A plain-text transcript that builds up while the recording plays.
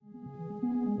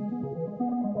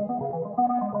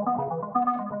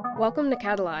Welcome to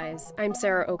Catalyze. I'm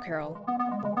Sarah O'Carroll.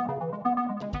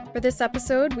 For this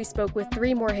episode, we spoke with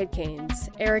three Moorhead Canes: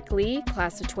 Eric Lee,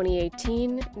 class of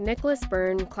 2018, Nicholas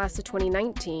Byrne, class of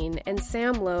 2019, and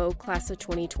Sam Lowe, class of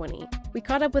 2020. We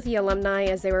caught up with the alumni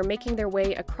as they were making their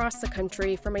way across the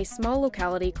country from a small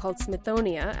locality called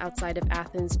Smithonia outside of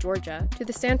Athens, Georgia, to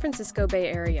the San Francisco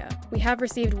Bay Area. We have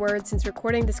received word since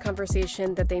recording this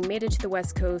conversation that they made it to the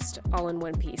West Coast all in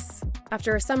one piece.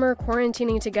 After a summer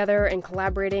quarantining together and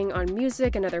collaborating on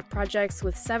music and other projects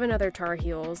with 7 other Tar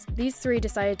Heels, these three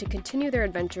decided to continue their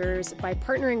adventures by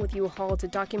partnering with U-Haul to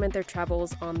document their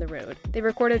travels on the road. They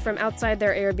recorded from outside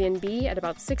their Airbnb at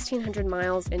about 1,600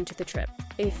 miles into the trip.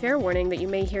 A fair warning that you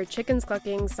may hear chickens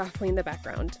clucking softly in the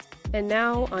background. And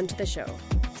now, on to the show.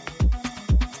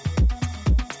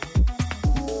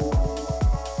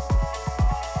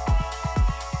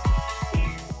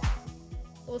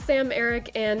 Well, Sam,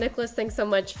 Eric, and Nicholas, thanks so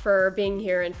much for being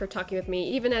here and for talking with me,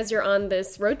 even as you're on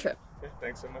this road trip. Yeah,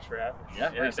 thanks so much for having me.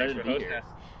 Yeah, we're excited to be here.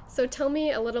 So tell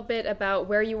me a little bit about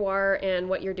where you are and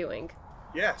what you're doing.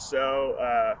 Yeah,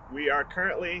 so we are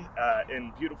currently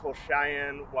in beautiful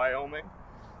Cheyenne, Wyoming.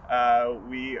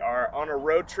 We are on a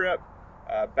road trip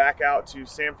back out to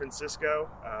San Francisco,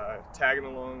 tagging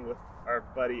along with our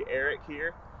buddy Eric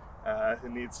here, who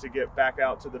needs to get back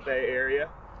out to the Bay Area,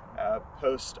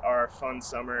 post our fun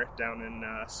summer down in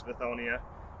Smithonia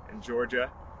in Georgia.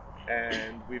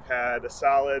 And we've had a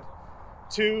solid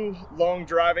 2 long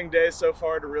driving days so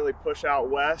far to really push out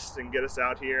west and get us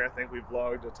out here. I think we've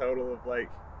logged a total of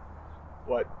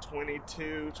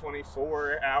 22,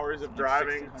 24 hours of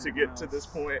driving to get to this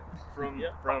point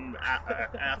from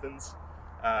Athens.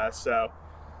 So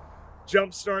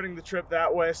jump starting the trip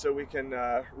that way so we can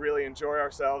really enjoy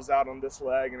ourselves out on this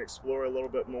leg and explore a little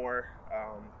bit more.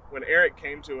 When Eric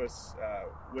came to us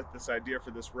with this idea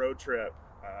for this road trip,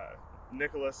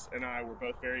 Nicholas and I were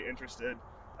both very interested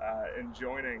in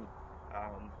joining,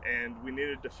 and we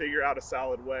needed to figure out a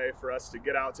solid way for us to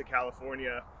get out to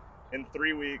California in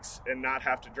 3 weeks and not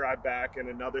have to drive back in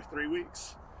another 3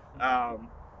 weeks.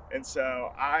 And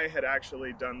so I had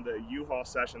actually done the U-Haul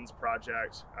Sessions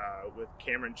project with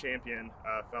Cameron Champion,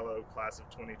 a fellow class of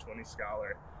 2020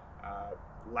 scholar,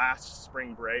 last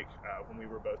spring break when we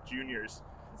were both juniors.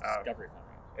 Discovery Fund.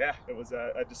 Yeah, it was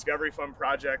a Discovery Fund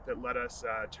project that let us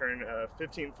turn a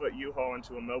 15-foot U-Haul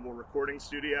into a mobile recording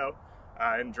studio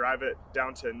and drive it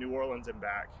down to New Orleans and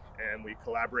back. And we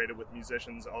collaborated with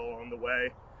musicians all along the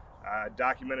way,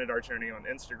 documented our journey on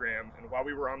Instagram. And while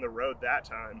we were on the road that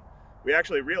time, we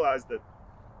actually realized that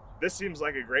this seems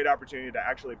like a great opportunity to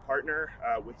actually partner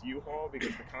with U-Haul,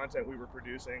 because the content we were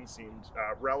producing seemed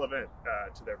relevant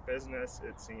to their business.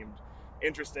 It seemed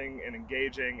interesting and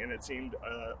engaging, and it seemed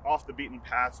off the beaten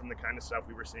path from the kind of stuff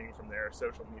we were seeing from their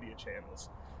social media channels.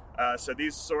 So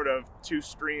these sort of 2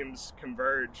 streams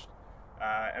converged,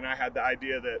 and I had the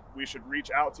idea that we should reach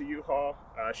out to U-Haul,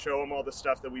 show them all the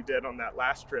stuff that we did on that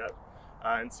last trip,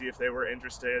 and see if they were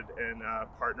interested in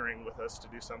partnering with us to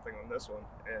do something on this one,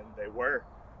 and they were.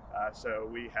 So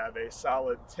we have a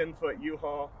solid 10-foot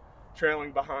U-Haul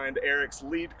trailing behind Eric's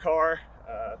lead car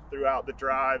throughout the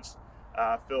drives,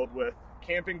 filled with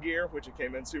camping gear, which it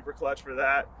came in super clutch for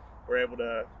that. We're able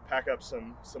to pack up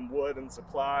some wood and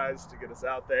supplies to get us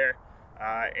out there,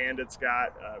 and it's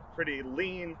got a pretty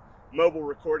lean mobile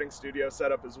recording studio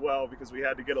set up as well, because we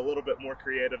had to get a little bit more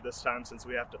creative this time since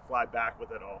we have to fly back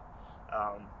with it all.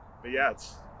 But yeah,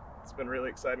 it's been really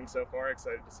exciting so far.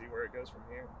 Excited to see where it goes from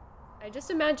here. I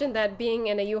just imagine that being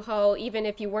in a U-Haul, even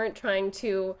if you weren't trying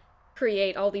to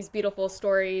create all these beautiful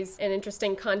stories and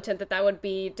interesting content, that would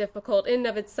be difficult in and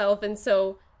of itself. And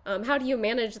so how do you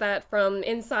manage that from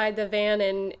inside the van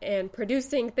and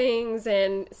producing things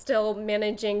and still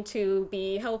managing to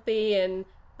be healthy and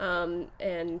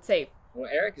safe? Well,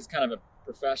 Eric is kind of a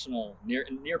professional,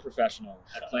 near professional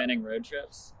at planning road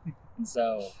trips. And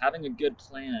so having a good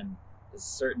plan is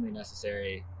certainly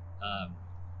necessary.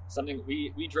 Something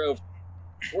we drove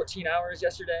 14 hours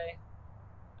yesterday.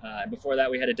 Before that,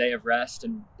 we had a day of rest,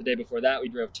 and the day before that, we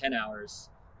drove 10 hours.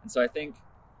 And so I think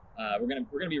we're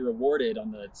gonna be rewarded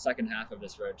on the second half of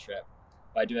this road trip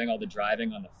by doing all the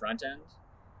driving on the front end,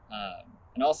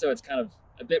 and also it's kind of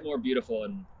a bit more beautiful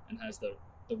and has the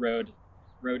road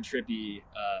trippy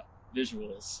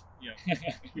visuals. Yeah.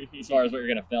 As far as what you're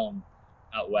gonna film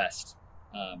out west.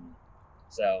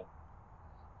 So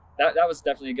that was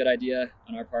definitely a good idea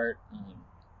on our part.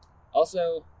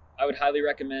 Also, I would highly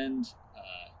recommend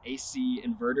AC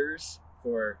inverters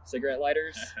for cigarette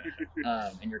lighters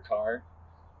in your car,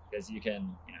 because you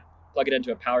can plug it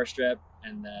into a power strip.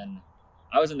 And then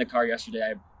I was in the car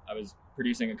yesterday. I was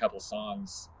producing a couple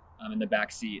songs in the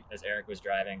back seat as Eric was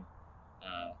driving.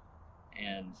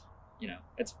 And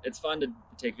it's fun to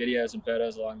take videos and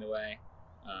photos along the way.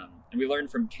 And we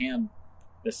learned from Cam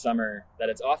this summer that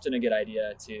it's often a good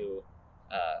idea to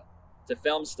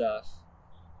film stuff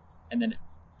and then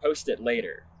post it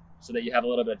later, so that you have a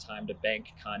little bit of time to bank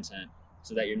content,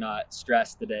 so that you're not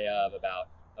stressed the day of about,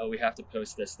 oh, we have to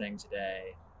post this thing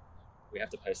today, we have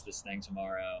to post this thing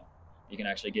tomorrow. You can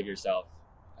actually give yourself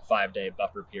a 5-day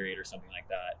buffer period or something like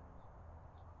that.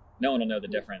 No one will know the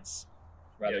difference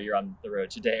whether you're on the road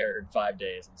today or in 5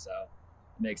 days, and so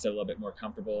it makes it a little bit more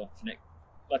comfortable, and it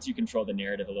lets you control the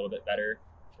narrative a little bit better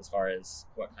as far as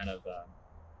what kind of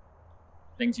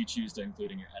things you choose to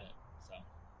include in your edit. So,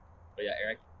 but yeah,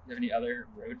 Eric, do you have any other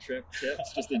road trip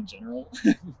tips, just in general?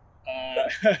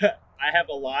 I have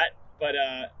a lot, but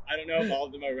I don't know if all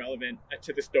of them are relevant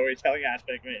to the storytelling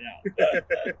aspect right now.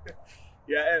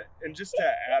 Yeah, and just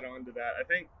to add on to that, I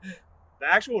think the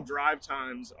actual drive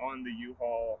times on the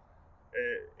U-Haul,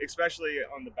 especially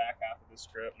on the back half of this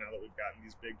trip, now that we've gotten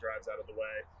these big drives out of the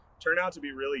way, turn out to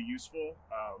be really useful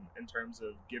in terms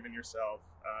of giving yourself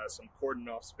some cordon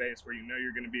off space where you know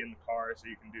you're going to be in the car, so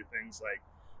you can do things like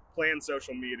plan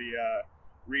social media,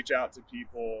 reach out to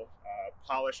people,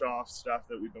 polish off stuff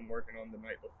that we've been working on the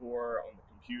night before on the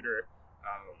computer.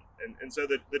 And so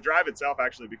the drive itself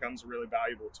actually becomes a really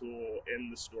valuable tool in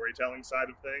the storytelling side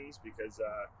of things, because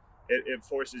it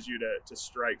forces you to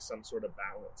strike some sort of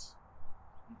balance.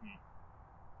 Mm-hmm.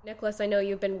 Nicholas, I know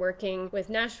you've been working with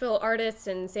Nashville artists,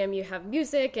 and Sam, you have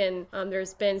music, and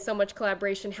there's been so much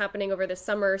collaboration happening over the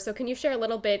summer. So can you share a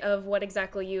little bit of what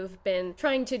exactly you've been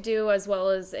trying to do, as well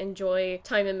as enjoy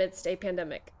time amidst a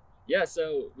pandemic? Yeah,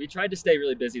 so we tried to stay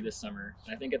really busy this summer.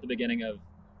 I think at the beginning of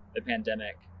the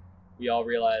pandemic, we all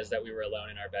realized that we were alone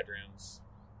in our bedrooms,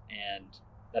 and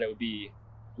that it would be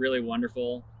really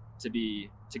wonderful to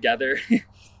be together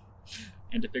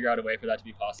and to figure out a way for that to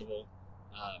be possible.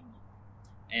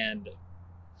 And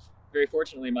very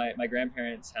fortunately, my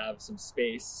grandparents have some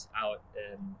space out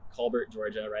in Colbert,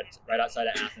 Georgia, right outside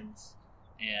of Athens.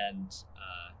 And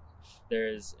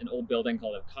there's an old building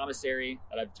called a commissary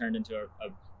that I've turned into a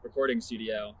recording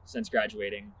studio since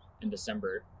graduating in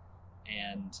December.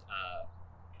 And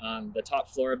on the top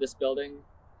floor of this building,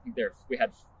 I think we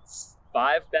had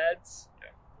 5 beds,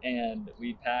 and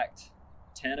we packed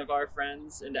 10 of our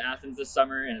friends into Athens this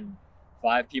summer, and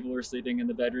 5 people were sleeping in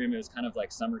the bedroom. It was kind of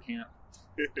like summer camp.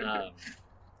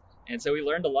 And so we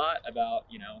learned a lot about,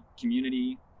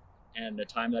 community and the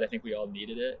time that I think we all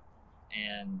needed it.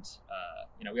 And,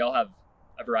 we all have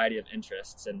a variety of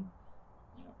interests, and,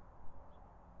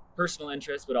 personal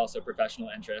interests, but also professional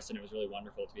interests. And it was really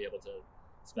wonderful to be able to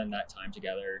spend that time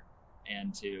together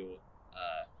and to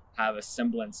have a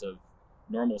semblance of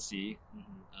normalcy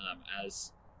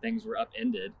as things were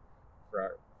upended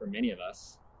for many of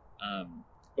us.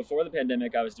 Before the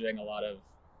pandemic, I was doing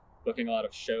booking a lot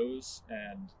of shows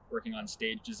and working on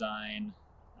stage design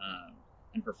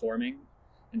and performing.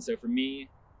 And so for me,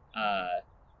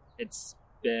 it's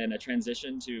been a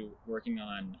transition to working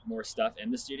on more stuff in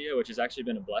the studio, which has actually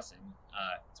been a blessing.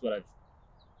 It's what I've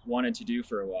wanted to do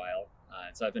for a while.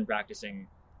 And so I've been practicing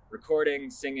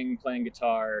recording, singing, playing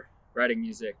guitar, writing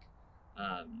music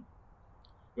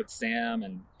with Sam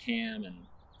and Cam and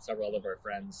several of our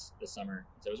friends this summer.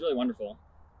 So it was really wonderful.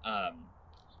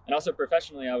 And also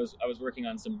professionally, I was working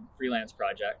on some freelance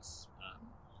projects.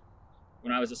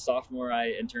 When I was a sophomore,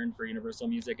 I interned for Universal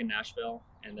Music in Nashville,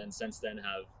 and then since then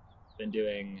have been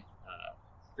doing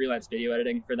freelance video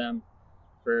editing for them,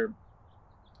 for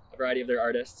a variety of their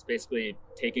artists, basically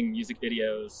taking music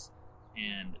videos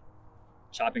and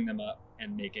chopping them up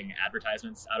and making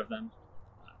advertisements out of them.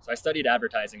 So I studied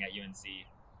advertising at UNC,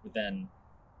 but then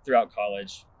throughout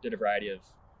college did a variety of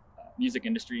music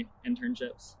industry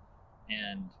internships.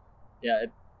 And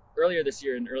earlier this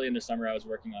year and early in the summer, I was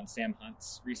working on Sam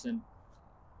Hunt's recent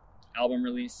album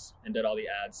release and did all the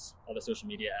ads, all the social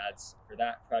media ads for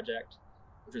that project,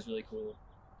 which was really cool.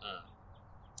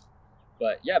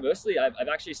 But yeah, mostly I've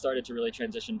actually started to really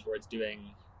transition towards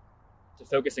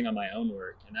focusing on my own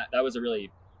work. And that was a really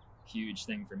huge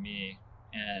thing for me,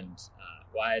 and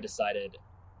why I decided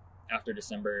after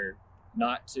December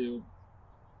not to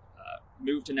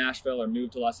move to Nashville or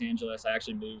move to Los Angeles. I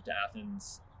actually moved to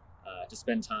Athens to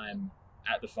spend time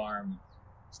at the farm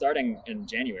starting in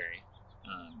January.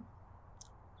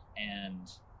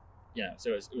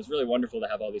 So it was really wonderful to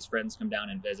have all these friends come down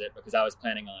and visit, because I was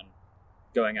planning on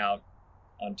going out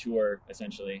on tour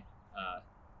essentially,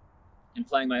 and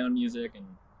playing my own music and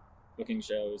booking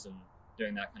shows and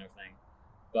doing that kind of thing.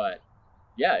 But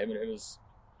yeah,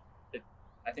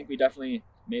 I think we definitely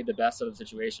made the best of the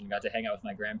situation. Got to hang out with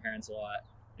my grandparents a lot,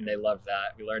 and they loved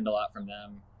that. We learned a lot from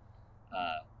them.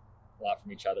 a lot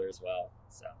from each other as well.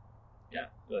 So yeah,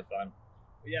 really fun.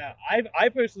 Yeah, I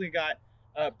personally got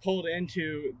pulled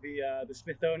into the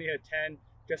Smithonia 10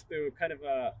 just through kind of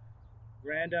a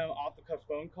random off-the-cuff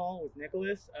phone call with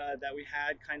Nicholas that we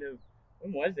had kind of,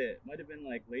 when was it? Might have been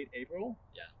like late April.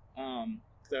 Yeah.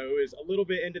 So it was a little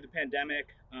bit into the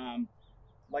pandemic.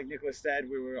 Like Nicholas said,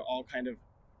 we were all kind of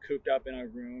cooped up in our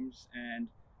rooms, and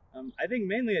I think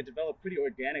mainly it developed pretty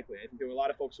organically. I think there were a lot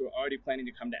of folks who were already planning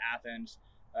to come to Athens,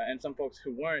 and some folks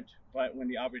who weren't, but when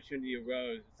the opportunity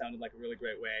arose, it sounded like a really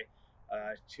great way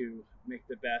to make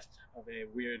the best of a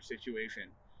weird situation.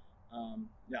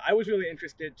 Yeah, I was really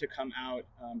interested to come out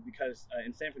because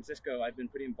in San Francisco, I've been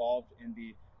pretty involved in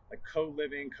the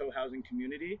co-living, co-housing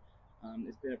community.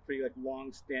 It's been a pretty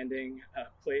long-standing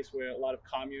place where a lot of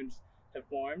communes have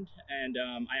formed, and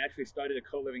I actually started a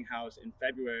co-living house in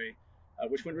February,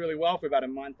 which went really well for about a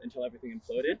month until everything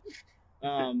imploded.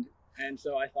 And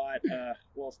so I thought,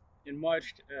 well, in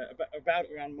March,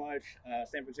 around March,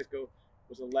 San Francisco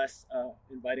was a less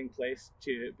inviting place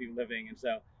to be living, and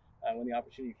so when the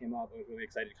opportunity came up, I was really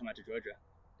excited to come out to Georgia.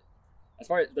 As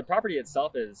far as the property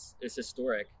itself is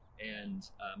historic, and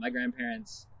my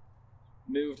grandparents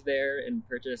moved there and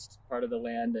purchased part of the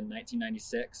land in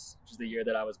 1996, which is the year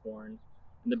that I was born.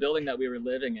 And the building that we were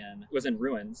living in was in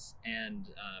ruins, and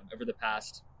over the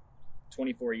past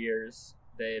 24 years,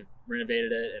 they've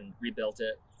renovated it and rebuilt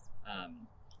it.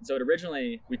 So it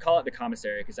originally, we call it the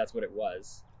commissary because that's what it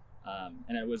was.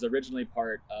 And it was originally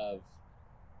part of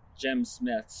Jim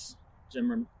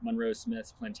Monroe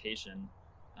Smith's plantation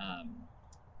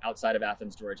outside of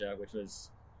Athens, Georgia, which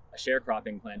was a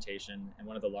sharecropping plantation and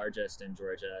one of the largest in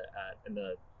Georgia in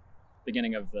the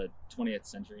beginning of the 20th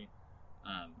century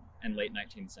and late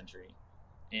 19th century.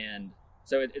 And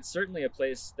so it's certainly a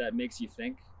place that makes you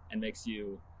think and makes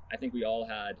you, I think we all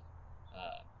had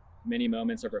many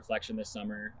moments of reflection this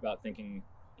summer about thinking,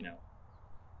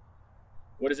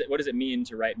 what does it mean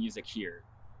to write music here?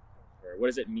 Or what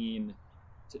does it mean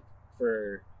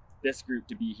for this group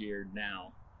to be here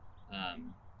now?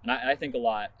 And I think a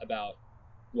lot about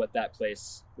what that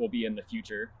place will be in the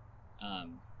future.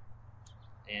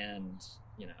 And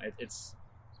it's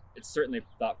certainly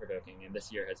thought-provoking, and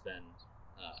this year has been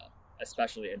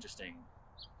especially interesting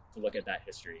to look at that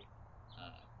history.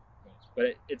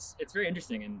 But it's very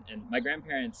interesting, and my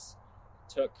grandparents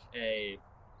took a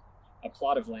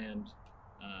plot of land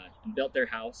and built their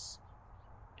house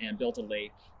and built a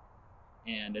lake,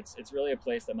 and it's really a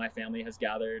place that my family has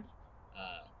gathered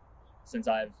since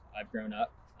I've grown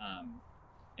up.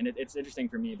 And it's interesting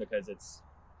for me because it's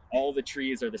all the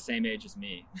trees are the same age as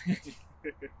me.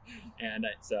 And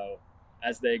so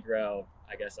as they grow,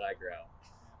 I guess I grow.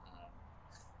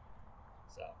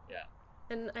 So, yeah.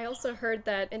 And I also heard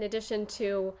that in addition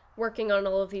to working on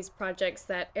all of these projects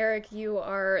that, Eric, you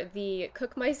are the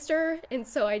cookmeister. And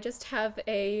so I just have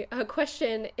a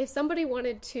question. If somebody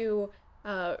wanted to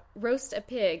roast a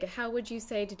pig, how would you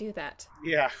say to do that?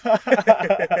 Yeah.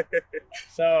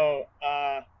 So,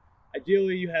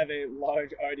 ideally, you have a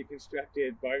large, already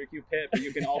constructed barbecue pit, but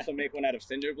you can also make one out of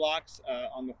cinder blocks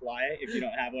on the fly if you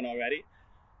don't have one already.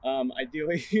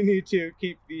 Ideally, you need to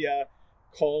keep the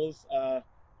coals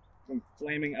from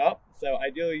flaming up. So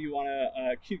ideally, you want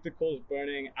to keep the coals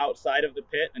burning outside of the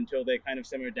pit until they kind of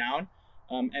simmer down,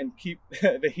 and keep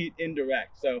the heat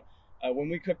indirect. So when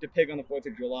we cooked a pig on the 4th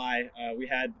of July, we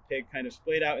had the pig kind of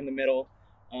splayed out in the middle,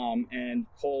 and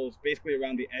coals basically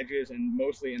around the edges and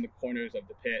mostly in the corners of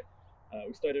the pit.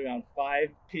 We started around 5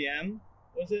 p.m.,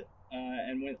 was it?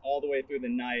 And went all the way through the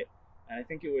night. And I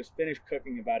think it was finished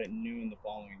cooking about at noon the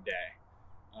following day.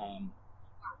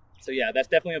 So yeah, that's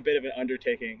definitely a bit of an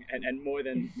undertaking and more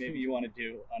than maybe you want to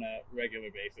do on a regular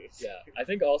basis. Yeah, I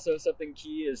think also something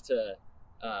key is to,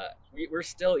 we're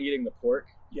still eating the pork.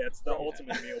 Yeah, it's the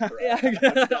ultimate meal prep. Yeah.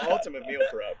 It's the ultimate meal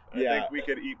prep. I Yeah. think we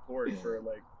could eat pork for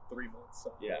like 3 months.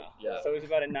 So. Yeah. Yeah. So it was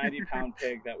about a 90-pound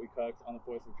pig that we cooked on the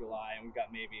 4th of July, and we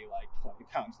got maybe like 20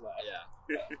 pounds left.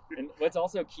 Yeah. And what's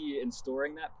also key in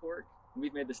storing that pork, and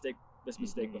we've made this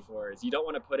mistake before, is you don't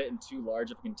want to put it in too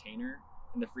large of a container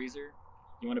in the freezer.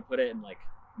 You want to put it in like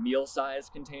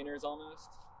meal-sized containers almost,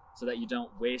 so that you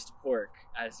don't waste pork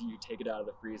as you take it out of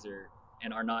the freezer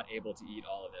and are not able to eat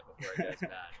all of it before it goes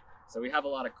bad. So we have a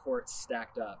lot of quarts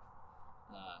stacked up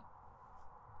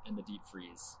in the deep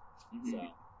freeze. Mm-hmm. So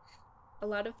A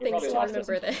lot of We things to probably lost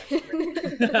remember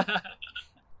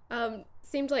there.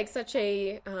 Seemed like such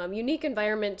a unique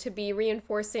environment to be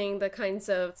reinforcing the kinds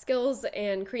of skills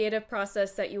and creative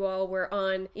process that you all were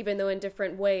on, even though in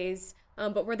different ways.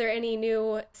 But were there any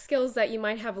new skills that you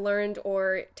might have learned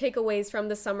or takeaways from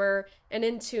the summer and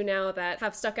into now that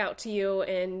have stuck out to you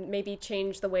and maybe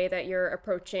changed the way that you're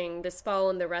approaching this fall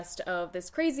and the rest of this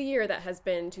crazy year that has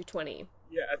been 2020?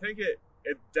 Yeah, I think it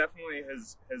definitely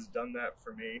has done that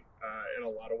for me in a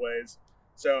lot of ways.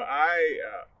 So I,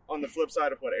 on the flip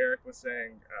side of what Eric was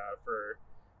saying, for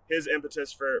his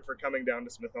impetus for coming down to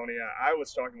Smithonia, I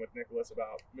was talking with Nicholas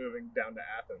about moving down to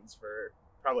Athens for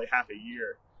probably half a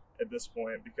year at this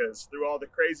point, because through all the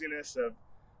craziness of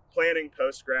planning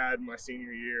post-grad my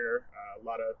senior year, a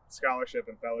lot of scholarship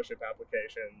and fellowship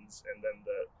applications, and then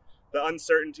the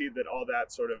uncertainty that all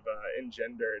that sort of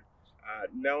engendered,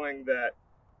 knowing that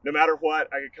no matter what,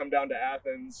 I could come down to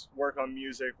Athens, work on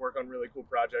music, work on really cool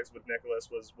projects with Nicholas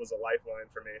was a lifeline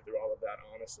for me through all of that,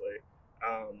 honestly.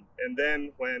 And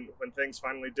then when things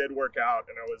finally did work out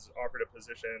and I was offered a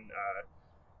position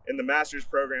in the master's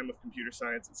program of computer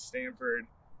science at Stanford,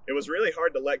 it was really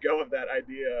hard to let go of that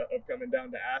idea of coming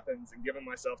down to Athens and giving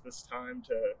myself this time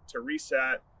to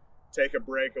reset, take a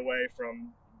break away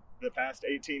from the past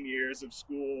 18 years of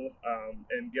school,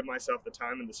 and give myself the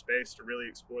time and the space to really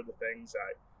explore the things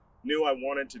I knew I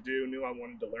wanted to do, knew I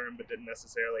wanted to learn, but didn't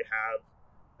necessarily have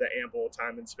the ample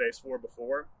time and space for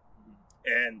before.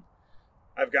 And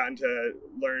I've gotten to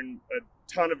learn a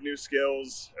ton of new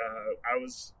skills. I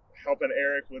was helping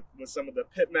Eric with some of the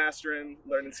pit mastering,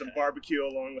 learning some barbecue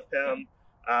along with him.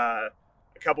 A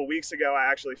couple weeks ago, I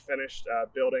actually finished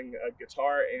building a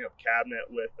guitar amp cabinet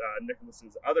with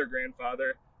Nicholas's other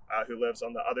grandfather, who lives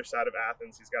on the other side of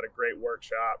Athens. He's got a great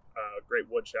workshop, great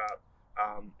wood shop.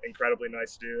 Incredibly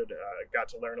nice dude. Got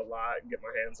to learn a lot and get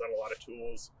my hands on a lot of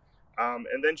tools.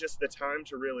 And then just the time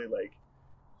to really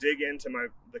dig into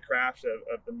the craft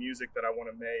of the music that I want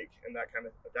to make and that kind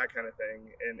of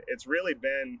thing. And it's really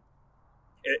been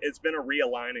a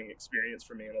realigning experience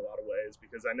for me in a lot of ways,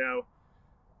 because I know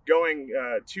going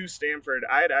to Stanford,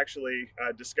 I had actually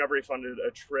discovery funded a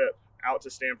trip out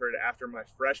to Stanford after my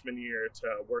freshman year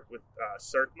to work with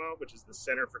CERCMA, which is the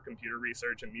Center for Computer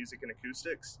Research in Music and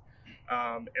Acoustics.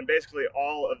 And basically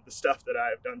all of the stuff that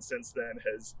I've done since then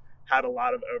has had a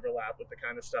lot of overlap with the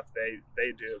kind of stuff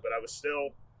they do. But I was still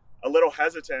a little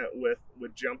hesitant with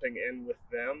jumping in with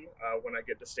them when I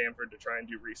get to Stanford to try and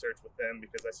do research with them,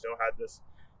 because I still had this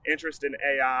interest in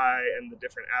AI and the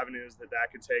different avenues that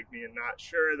could take me, and not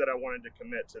sure that I wanted to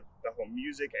commit to the whole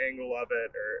music angle of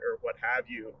it or what have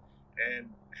you.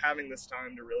 And having this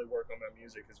time to really work on my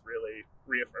music has really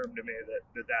reaffirmed to me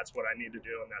that that's what I need to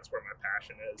do, and that's where my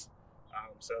passion is.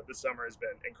 So this summer has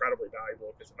been incredibly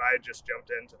valuable, because if I had just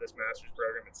jumped into this master's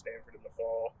program at Stanford in the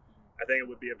fall, I think it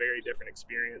would be a very different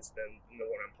experience than the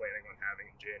one I'm planning on having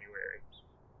in January.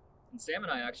 And Sam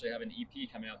and I actually have an EP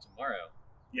coming out tomorrow.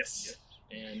 Yes.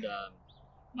 And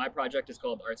my project is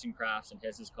called Arts and Crafts, and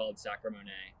his is called Sacra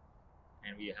Monet.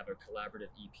 And we have a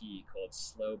collaborative EP called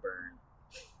Slow Burn,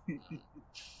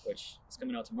 which is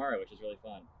coming out tomorrow, which is really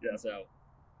fun. Yeah. And so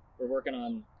we're working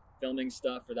on filming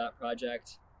stuff for that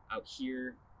project out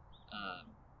here,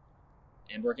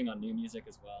 and working on new music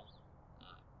as well.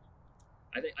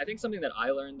 I think something that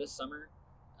I learned this summer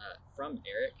from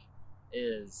Eric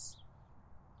is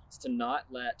to not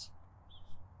let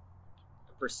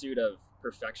a pursuit of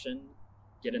perfection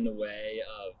get in the way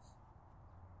of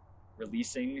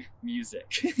releasing music.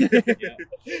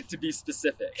 To be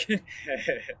specific.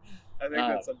 I think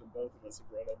that's something both of us have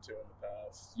run into in the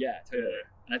past. Yeah, totally.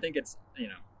 And I think it's,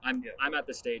 I'm at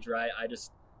the stage where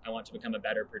I want to become a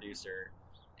better producer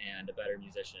and a better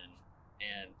musician.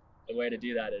 And the way to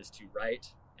do that is to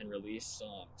write and release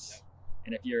songs. Yep.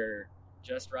 And if you're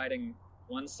just writing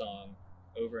one song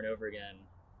over and over again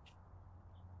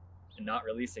and not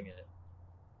releasing it,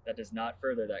 that does not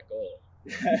further that goal.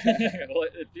 Well,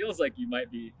 it feels like you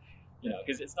might be,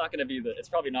 because it's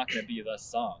probably not going to be the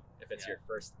song if it's your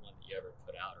first one that you ever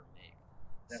put out or make.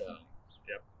 Definitely. So,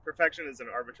 yeah, perfection is an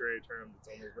arbitrary term that's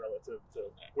only relative to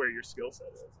where your skill set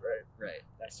is, right? Right.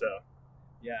 So,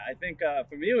 yeah, I think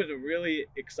for me it was a really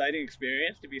exciting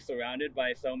experience to be surrounded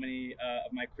by so many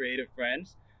of my creative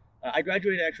friends. I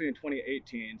graduated actually in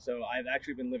 2018, so I've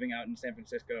actually been living out in San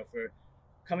Francisco for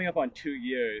coming up on 2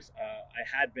 years.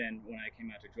 I had been when I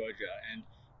came out to Georgia, and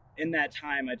in that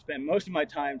time I'd spent most of my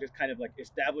time just kind of like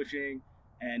establishing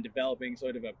and developing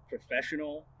sort of a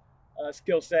professional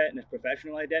skill set and a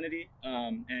professional identity,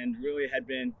 and really had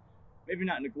been maybe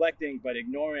not neglecting but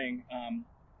ignoring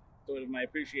sort of my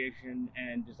appreciation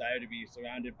and desire to be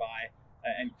surrounded by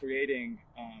and creating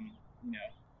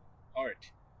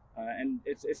art. And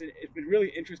it's been really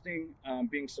interesting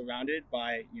being surrounded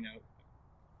by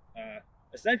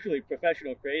essentially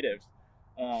professional creatives,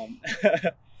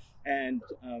 and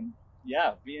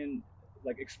being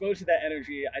like exposed to that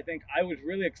energy, I think I was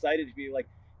really excited to be like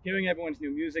hearing everyone's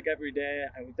new music every day.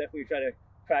 I would definitely try to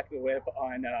crack the whip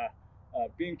on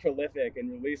being prolific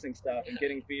and releasing stuff and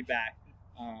getting feedback,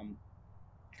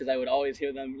 because I would always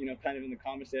hear them, kind of in the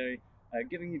commissary,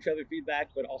 giving each other feedback,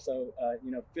 but also,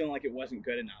 feeling like it wasn't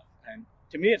good enough. And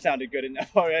to me, it sounded good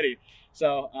enough already.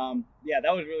 So,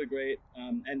 that was really great.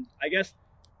 And I guess,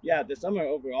 the summer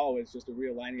overall was just a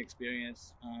real learning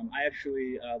experience. I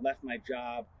actually left my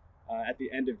job at the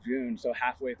end of June, so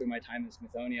halfway through my time in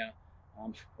Smithonia. I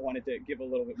wanted to give a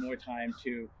little bit more time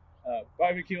to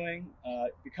barbecuing,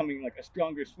 becoming like a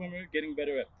stronger swimmer, getting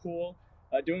better at pool,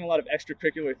 doing a lot of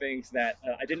extracurricular things that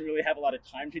I didn't really have a lot of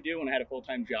time to do when I had a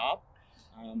full-time job.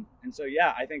 And so,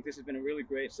 I think this has been a really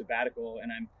great sabbatical,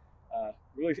 and I'm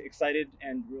really excited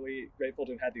and really grateful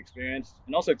to have had the experience,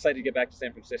 and also excited to get back to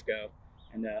San Francisco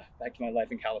and back to my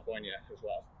life in California as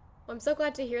well. I'm so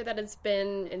glad to hear that it's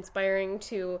been inspiring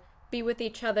to be with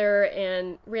each other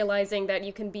and realizing that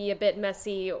you can be a bit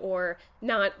messy or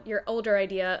not your older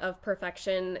idea of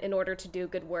perfection in order to do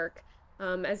good work.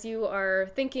 As you are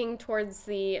thinking towards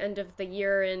the end of the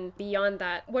year and beyond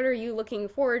that, what are you looking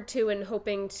forward to and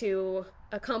hoping to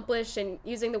accomplish? And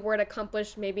using the word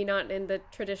accomplish, maybe not in the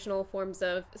traditional forms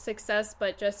of success,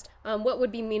 but just what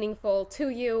would be meaningful to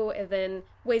you, and then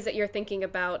ways that you're thinking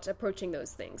about approaching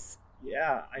those things.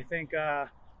 Yeah, I think the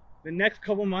next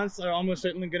couple months are almost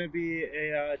certainly going to be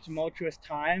a tumultuous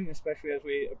time, especially as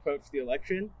we approach the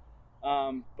election.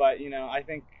 But I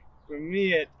think for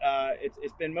me,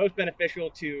 it's been most beneficial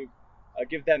to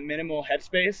give that minimal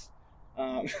headspace,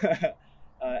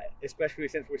 especially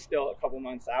since we're still a couple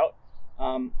months out.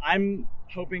 I'm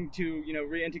hoping to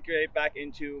reintegrate back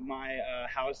into my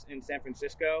house in San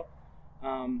Francisco.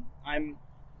 I'm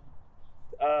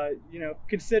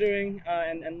considering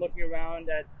and looking around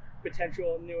at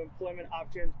potential new employment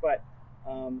options, but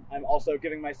I'm also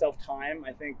giving myself time.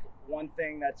 I think one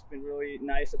thing that's been really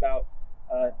nice about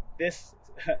this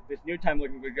new time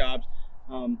looking for jobs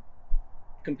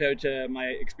compared to my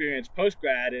experience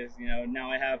post-grad is, now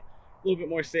I have a little bit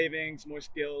more savings, more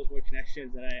skills, more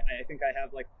connections, and I think I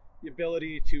have like the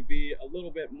ability to be a little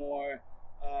bit more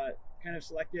kind of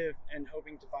selective and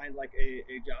hoping to find like a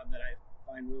job that I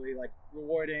find really like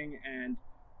rewarding and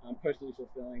personally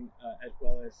fulfilling, as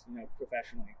well as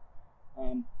professionally.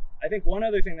 I think one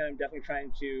other thing that I'm definitely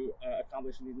trying to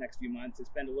accomplish in these next few months is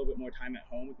spend a little bit more time at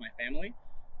home with my family.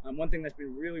 One thing that's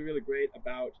been really, really great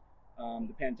about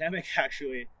the pandemic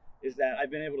actually is that I've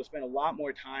been able to spend a lot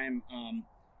more time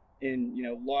in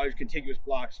large contiguous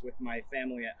blocks with my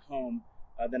family at home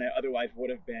than I otherwise would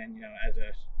have been, as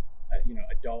a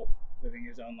adult living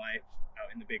his own life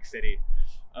out in the big city.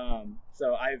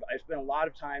 So I've spent a lot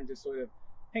of time just sort of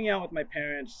hanging out with my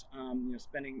parents,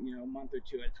 spending a month or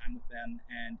two at a time with them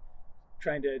and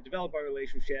trying to develop our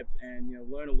relationship and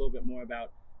learn a little bit more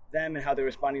about them and how they're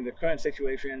responding to the current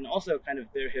situation, and also kind of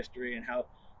their history and how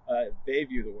they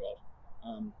view the world.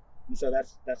 And so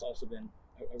that's also been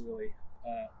a really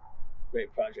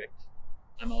great project.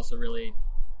 I'm also really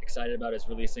excited about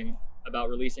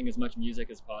releasing as much music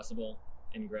as possible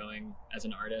and growing as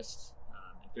an artist,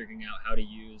 and figuring out how to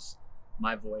use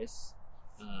my voice.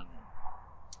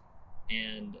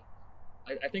 And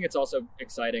I think it's also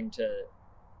exciting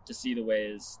to see the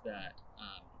ways that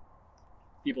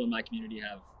people in my community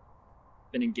have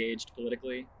been engaged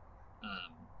politically,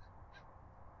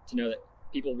 to know that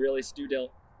people really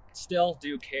still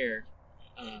do care.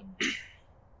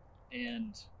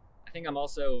 And I think I'm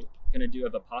also going to do a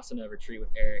Vipassana retreat with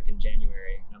Eric in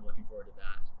January, and I'm looking forward to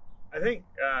that. I think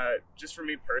just for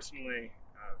me personally,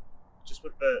 just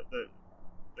with the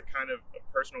kind of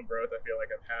personal growth I feel like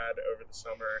I've had over the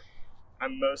summer,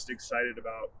 I'm most excited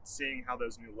about seeing how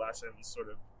those new lessons sort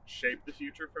of shape the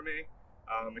future for me,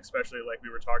 especially like we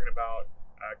were talking about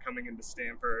coming into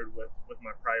Stanford with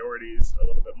my priorities a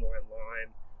little bit more in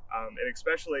line, and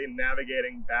especially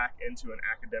navigating back into an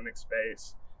academic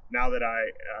space now that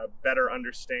I better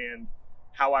understand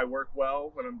how I work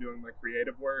well when I'm doing my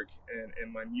creative work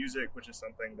and my music, which is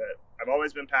something that I've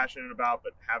always been passionate about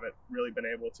but haven't really been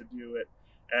able to do it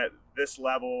at this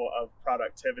level of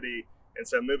productivity. And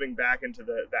so moving back into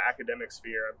the academic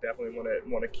sphere, I definitely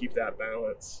want to keep that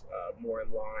balance more in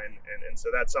line. And so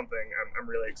that's something I'm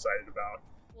really excited about.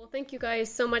 Well, thank you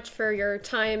guys so much for your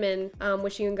time, and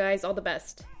wishing you guys all the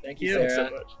best. Thank you, Sarah. Thanks so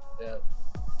much. Yeah.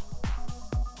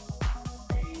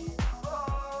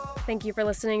 Thank you for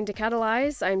listening to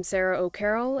Catalyze. I'm Sarah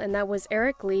O'Carroll, and that was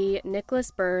Eric Lee, Nicholas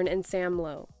Byrne, and Sam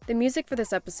Lowe. The music for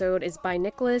this episode is by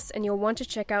Nicholas, and you'll want to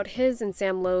check out his and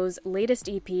Sam Lowe's latest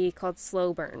EP called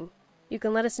Slow Burn. You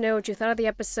can let us know what you thought of the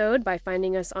episode by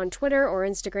finding us on Twitter or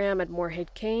Instagram at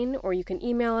MoreheadCane, or you can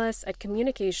email us at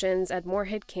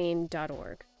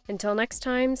communications@moreheadcane.org. Until next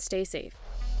time, stay safe.